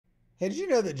Hey, did you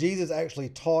know that Jesus actually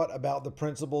taught about the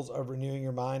principles of renewing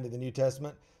your mind in the New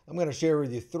Testament? I'm going to share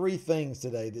with you three things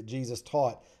today that Jesus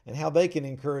taught and how they can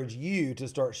encourage you to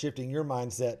start shifting your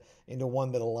mindset into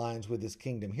one that aligns with His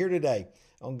kingdom. Here today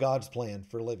on God's Plan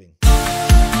for Living.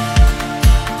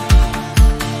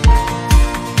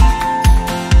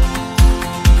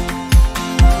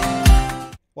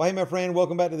 Well, hey, my friend,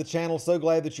 welcome back to the channel. So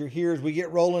glad that you're here. As we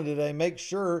get rolling today, make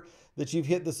sure that you've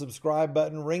hit the subscribe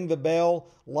button, ring the bell,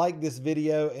 like this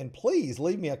video, and please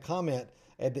leave me a comment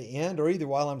at the end or either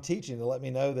while I'm teaching to let me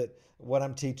know that what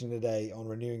I'm teaching today on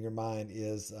renewing your mind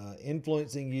is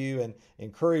influencing you and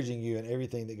encouraging you in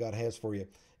everything that God has for you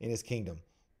in His kingdom.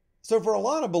 So for a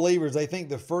lot of believers, they think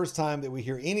the first time that we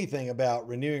hear anything about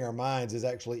renewing our minds is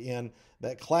actually in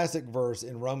that classic verse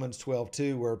in Romans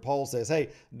 12:2, where Paul says, hey,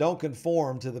 don't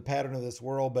conform to the pattern of this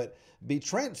world, but be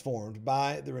transformed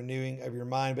by the renewing of your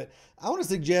mind. But I want to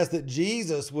suggest that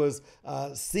Jesus was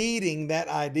seeding that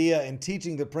idea and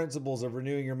teaching the principles of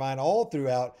renewing your mind all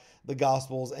throughout the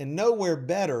Gospels, and nowhere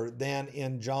better than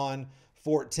in John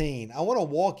 14. I want to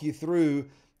walk you through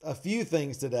a few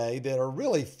things today that are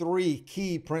really three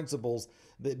key principles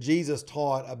that Jesus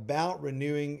taught about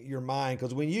renewing your mind.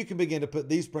 Because when you can begin to put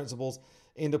these principles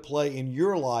into play in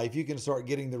your life, you can start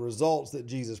getting the results that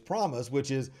Jesus promised,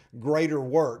 which is greater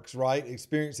works, right?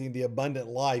 Experiencing the abundant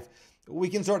life. We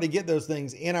can start to get those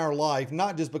things in our life,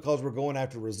 not just because we're going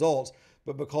after results,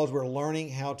 but because we're learning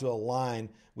how to align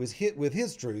with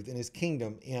His truth and His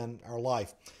kingdom in our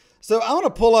life. So I want to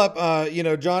pull up,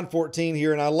 John 14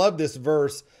 here, and I love this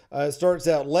verse. It starts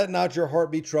out, let not your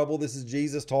heart be troubled. This is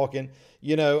Jesus talking.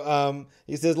 He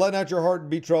says, let not your heart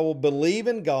be troubled. Believe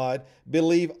in God.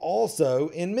 Believe also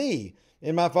in me.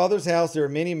 In my Father's house, there are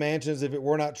many mansions. If it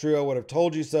were not true, I would have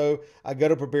told you so. I go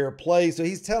to prepare a place. So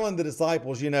he's telling the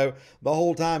disciples, the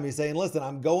whole time he's saying, listen,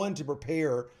 I'm going to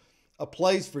prepare a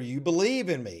place for you. Believe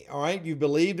in me. All right. You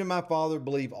believed in my Father.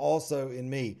 Believe also in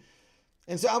me.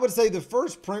 And so I would say the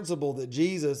first principle that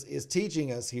Jesus is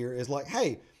teaching us here is like,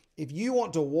 hey, if you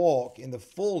want to walk in the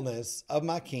fullness of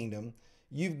my kingdom,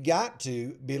 you've got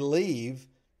to believe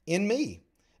in me.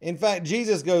 In fact,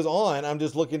 Jesus goes on, I'm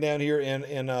just looking down here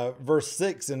in verse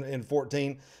 6 and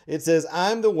 14. It says,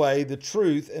 I'm the way, the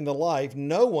truth, and the life.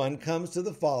 No one comes to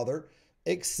the Father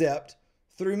except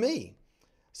through me.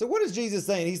 So what is Jesus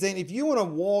saying? He's saying if you want to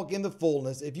walk in the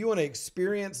fullness, if you want to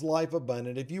experience life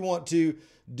abundant, if you want to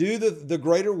do the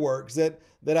greater works that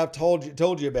I've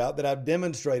told you about, that I've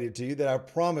demonstrated to you, that I've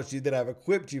promised you, that I've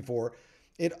equipped you for,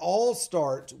 it all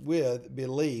starts with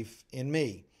belief in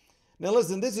me. Now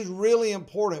listen, this is really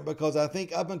important because I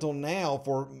think up until now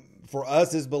for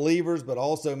us as believers, but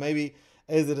also maybe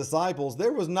as the disciples,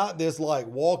 there was not this like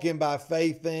walk in by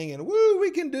faith thing and woo,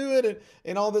 we can do it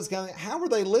and all this kind of thing. How were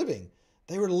they living?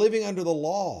 They were living under the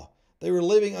law. They were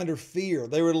living under fear.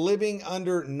 They were living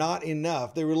under not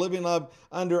enough. They were living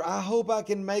under, I hope I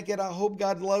can make it. I hope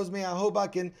God loves me. I hope I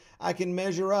can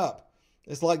measure up.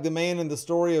 It's like the man in the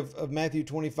story of Matthew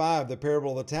 25, the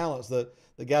parable of the talents, the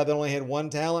guy that only had one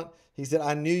talent. He said,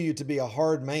 I knew you to be a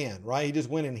hard man, right? He just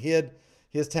went and hid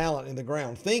his talent in the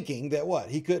ground, thinking that what?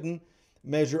 He couldn't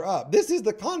measure up. This is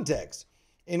the context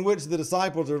in which the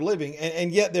disciples are living,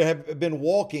 and yet they have been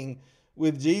walking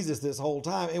with Jesus this whole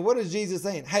time. And what is Jesus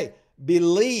saying? Hey,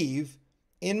 believe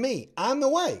in me. I'm the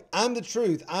way. I'm the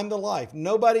truth. I'm the life.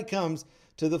 Nobody comes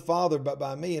to the Father but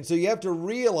by me. And so you have to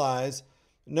realize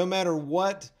no matter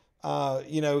what,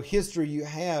 history you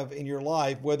have in your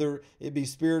life, whether it be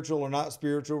spiritual or not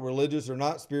spiritual, religious or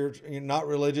not spiritual, not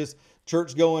religious,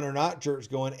 church going or not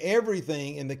church going,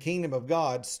 everything in the kingdom of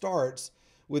God starts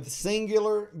with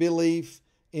singular belief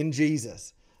in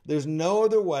Jesus. There's no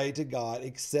other way to God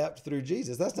except through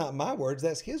Jesus. That's not my words.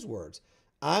 That's His words.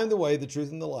 I'm the way, the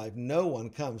truth, and the life. No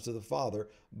one comes to the Father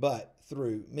but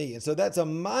through me. And so that's a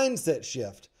mindset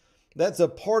shift. That's a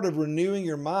part of renewing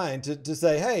your mind to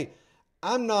say, hey,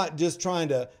 I'm not just trying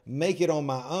to make it on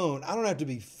my own. I don't have to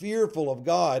be fearful of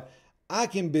God. I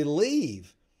can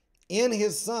believe in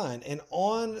His Son and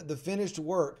on the finished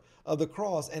work of the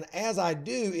cross. And as I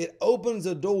do, it opens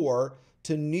a door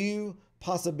to new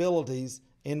possibilities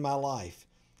in my life.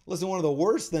 Listen, one of the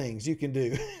worst things you can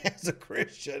do as a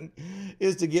Christian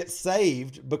is to get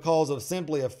saved because of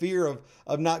simply a fear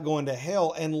of not going to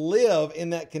hell and live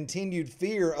in that continued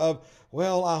fear of,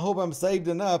 well, I hope I'm saved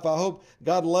enough. I hope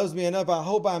God loves me enough. I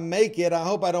hope I make it. I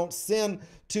hope I don't sin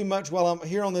too much while I'm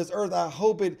here on this earth. I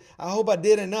hope I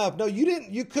did enough. No, you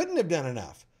didn't. You couldn't have done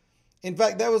enough. In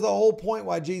fact, that was the whole point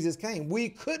why Jesus came. We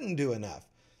couldn't do enough.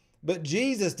 But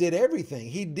Jesus did everything.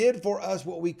 He did for us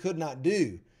what we could not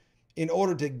do in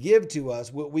order to give to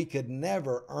us what we could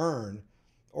never earn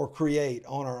or create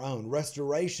on our own.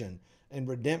 Restoration and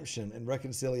redemption and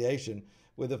reconciliation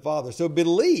with the Father. So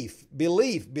believe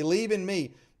in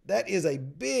me. That is a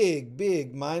big,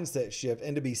 big mindset shift.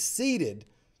 And to be seated,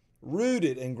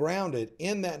 rooted, and grounded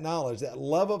in that knowledge, that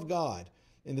love of God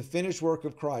in the finished work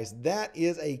of Christ, that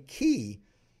is a key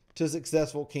to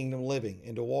successful kingdom living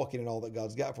and to walking in all that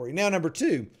God's got for you. Now, number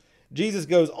 2, Jesus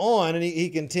goes on and he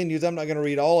continues. I'm not going to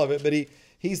read all of it, but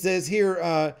he says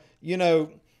here,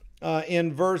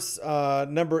 in verse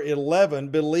number 11,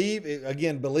 believe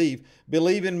in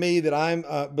me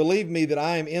that believe me that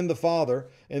I am in the Father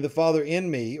and the Father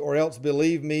in me, or else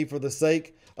believe me for the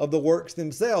sake of the works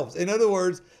themselves. In other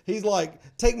words, he's like,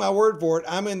 take my word for it.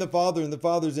 I'm in the Father and the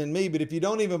Father's in me. But if you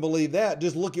don't even believe that,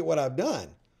 just look at what I've done,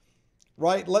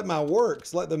 right? Let my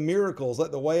works, let the miracles,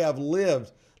 let the way I've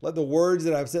lived, let the words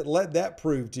that I've said, let that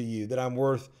prove to you that I'm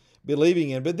worth believing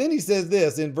in. But then he says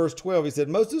this in verse 12, he said,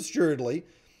 most assuredly,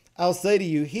 I'll say to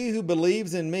you, he who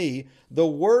believes in me, the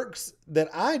works that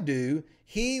I do,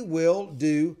 he will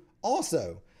do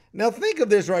also. Now think of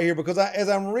this right here, because as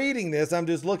I'm reading this, I'm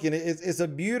just looking. It's a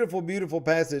beautiful, beautiful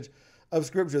passage of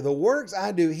Scripture. The works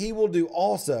I do, he will do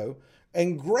also,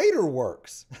 and greater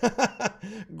works,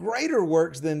 greater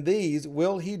works than these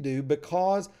will he do,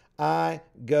 because I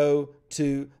go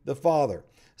to the Father.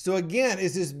 So again,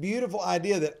 it's this beautiful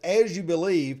idea that as you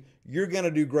believe, you're going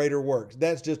to do greater works.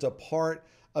 That's just a part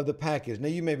of the package. Now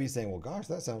you may be saying, well, gosh,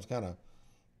 that sounds kind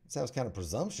of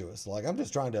presumptuous. Like I'm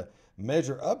just trying to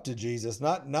measure up to Jesus,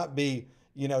 not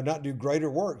do greater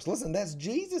works. Listen, that's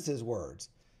Jesus's words.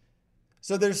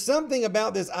 So there's something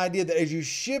about this idea that as you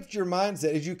shift your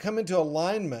mindset, as you come into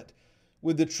alignment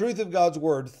with the truth of God's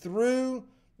word through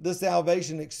the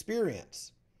salvation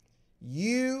experience,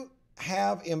 you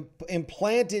have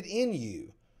implanted in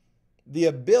you the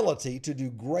ability to do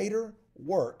greater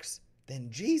works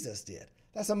than Jesus did.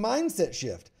 That's a mindset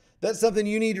shift. That's something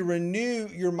you need to renew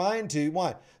your mind to.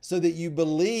 Why? So that you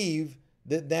believe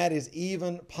that that is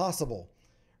even possible.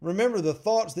 Remember, the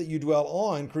thoughts that you dwell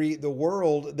on create the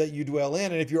world that you dwell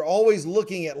in. And if you're always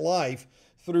looking at life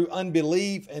through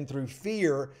unbelief and through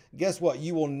fear, guess what?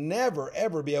 You will never,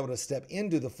 ever be able to step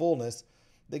into the fullness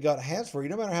that God has for you,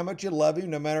 no matter how much you love Him,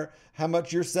 no matter how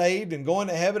much you're saved and going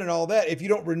to heaven and all that. If you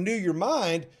don't renew your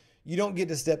mind, you don't get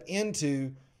to step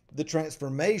into the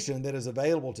transformation that is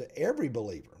available to every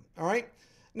believer. All right.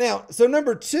 Now, so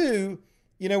number 2,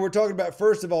 we're talking about,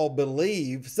 first of all,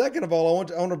 believe. Second of all,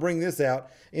 I want to bring this out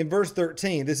in verse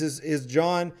 13. This is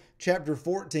John chapter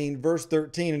 14, verse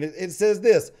 13. And it says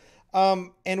this,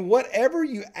 and whatever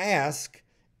you ask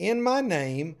in my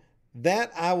name,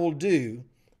 that I will do,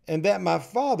 and that my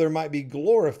Father might be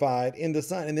glorified in the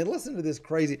Son. And then listen to this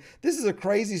is a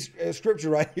crazy scripture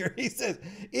right here. He says,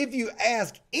 if you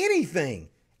ask anything,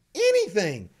 he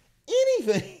said,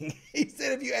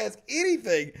 if you ask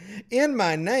anything in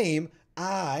my name,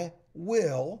 I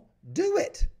will do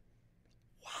it.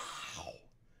 Wow.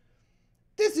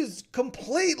 This is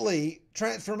completely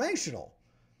transformational.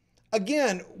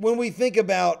 Again, when we think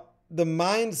about the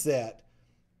mindset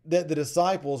that the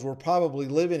disciples were probably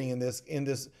living in this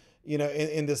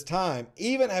time,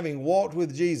 even having walked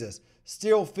with Jesus,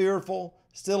 still fearful,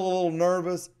 still a little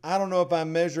nervous. I don't know if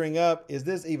I'm measuring up. Is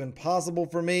this even possible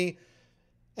for me?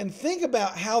 And think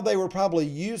about how they were probably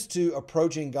used to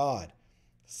approaching God.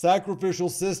 Sacrificial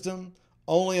system,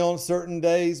 only on certain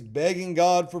days, begging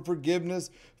God for forgiveness,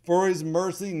 for His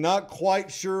mercy, not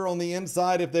quite sure on the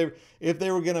inside if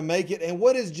they were going to make it. And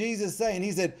what is Jesus saying?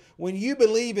 He said, when you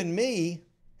believe in me,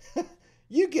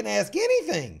 you can ask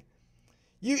anything.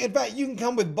 In fact, you can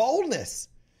come with boldness.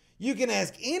 You can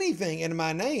ask anything in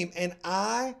my name and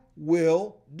I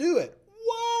will do it.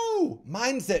 Whoa!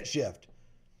 Mindset shift.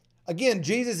 Again,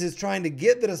 Jesus is trying to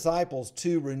get the disciples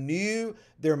to renew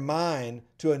their mind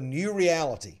to a new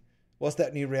reality. What's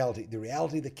that new reality? The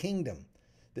reality of the kingdom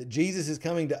that Jesus is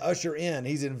coming to usher in.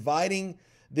 He's inviting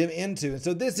them into. And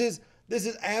so this is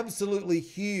absolutely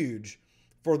huge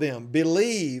for them.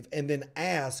 Believe and then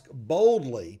ask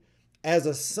boldly as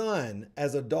a son,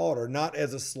 as a daughter, not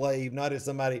as a slave, not as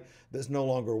somebody that's no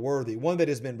longer worthy, one that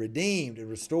has been redeemed and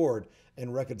restored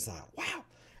and reconciled. Wow.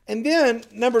 And then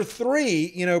number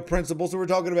 3, principle. So we're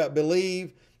talking about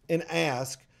believe and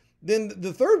ask. Then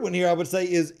the third one here I would say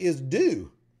is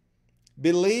do.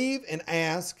 Believe and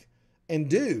ask and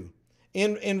do.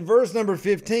 In verse number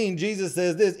 15, Jesus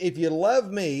says this, if you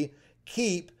love me,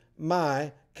 keep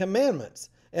my commandments.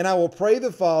 And I will pray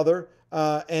the Father,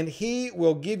 and He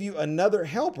will give you another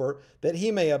helper, that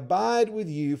He may abide with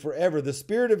you forever, the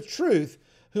Spirit of truth,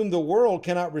 whom the world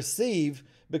cannot receive,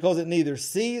 because it neither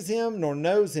sees Him nor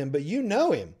knows Him, but you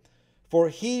know Him, for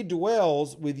He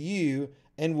dwells with you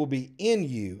and will be in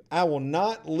you. I will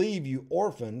not leave you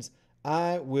orphans.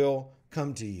 I will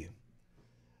come to you.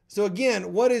 So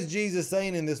again, what is Jesus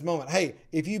saying in this moment? Hey,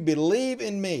 if you believe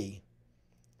in me,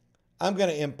 I'm going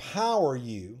to empower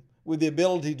you with the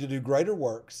ability to do greater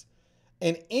works.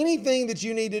 And anything that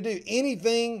you need to do,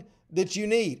 anything that you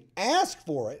need, ask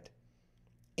for it.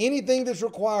 Anything that's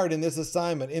required in this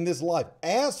assignment, in this life,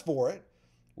 ask for it.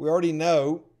 We already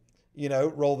know,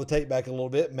 roll the tape back a little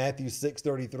bit, Matthew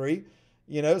 6:33,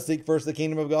 seek first the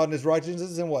kingdom of God and his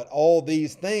righteousness, and what? All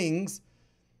these things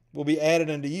will be added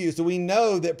unto you. So we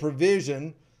know that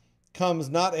provision comes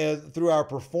not as through our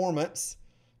performance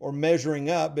or measuring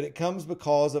up, but it comes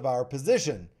because of our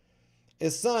position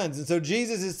as sons. And so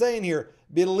Jesus is saying here,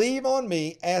 believe on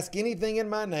me, ask anything in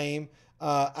my name,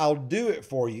 I'll do it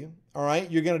for you. All right.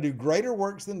 You're going to do greater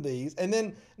works than these. And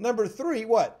then number 3,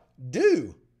 what?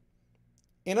 Do.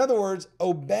 In other words,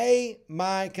 obey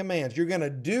my commands. You're going to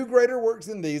do greater works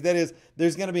than these. That is,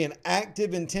 there's going to be an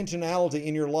active intentionality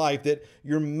in your life that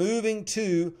you're moving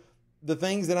to the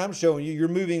things that I'm showing you. You're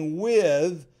moving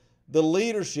with the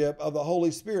leadership of the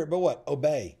Holy Spirit. But what?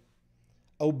 Obey.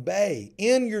 Obey.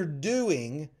 In your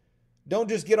doing, don't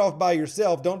just get off by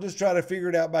yourself. Don't just try to figure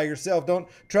it out by yourself. Don't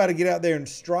try to get out there and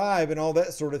strive and all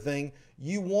that sort of thing.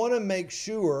 You want to make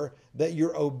sure that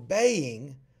you're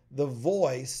obeying the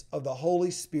voice of the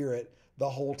Holy Spirit the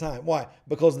whole time. Why?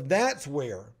 Because that's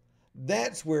where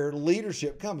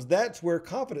leadership comes. That's where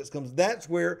confidence comes. That's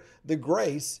where the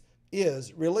grace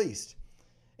is released.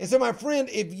 And so, my friend,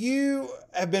 if you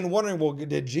have been wondering, well,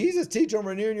 did Jesus teach on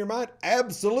renewing your mind?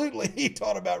 Absolutely. He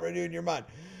taught about renewing your mind.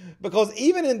 Because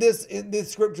even in this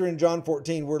scripture in John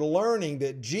 14, we're learning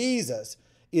that Jesus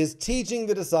is teaching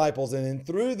the disciples, and then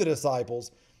through the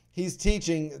disciples, he's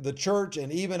teaching the church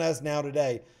and even us now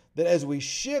today, that as we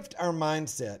shift our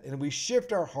mindset and we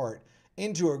shift our heart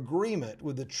into agreement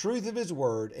with the truth of his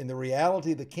word and the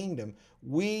reality of the kingdom,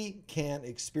 we can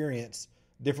experience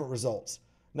different results.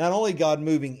 Not only God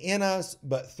moving in us,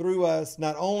 but through us,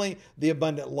 not only the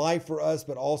abundant life for us,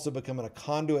 but also becoming a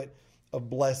conduit of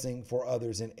blessing for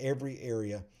others in every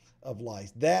area of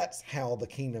life. That's how the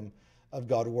kingdom of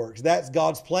God works. That's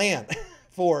God's plan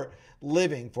for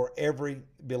living for every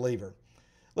believer.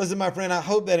 Listen, my friend, I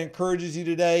hope that encourages you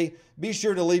today. Be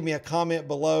sure to leave me a comment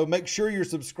below. Make sure you're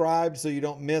subscribed so you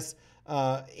don't miss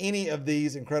any of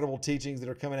these incredible teachings that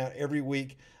are coming out every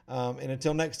week. And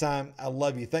until next time, I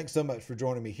love you. Thanks so much for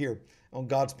joining me here on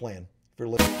God's Plan for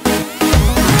Living.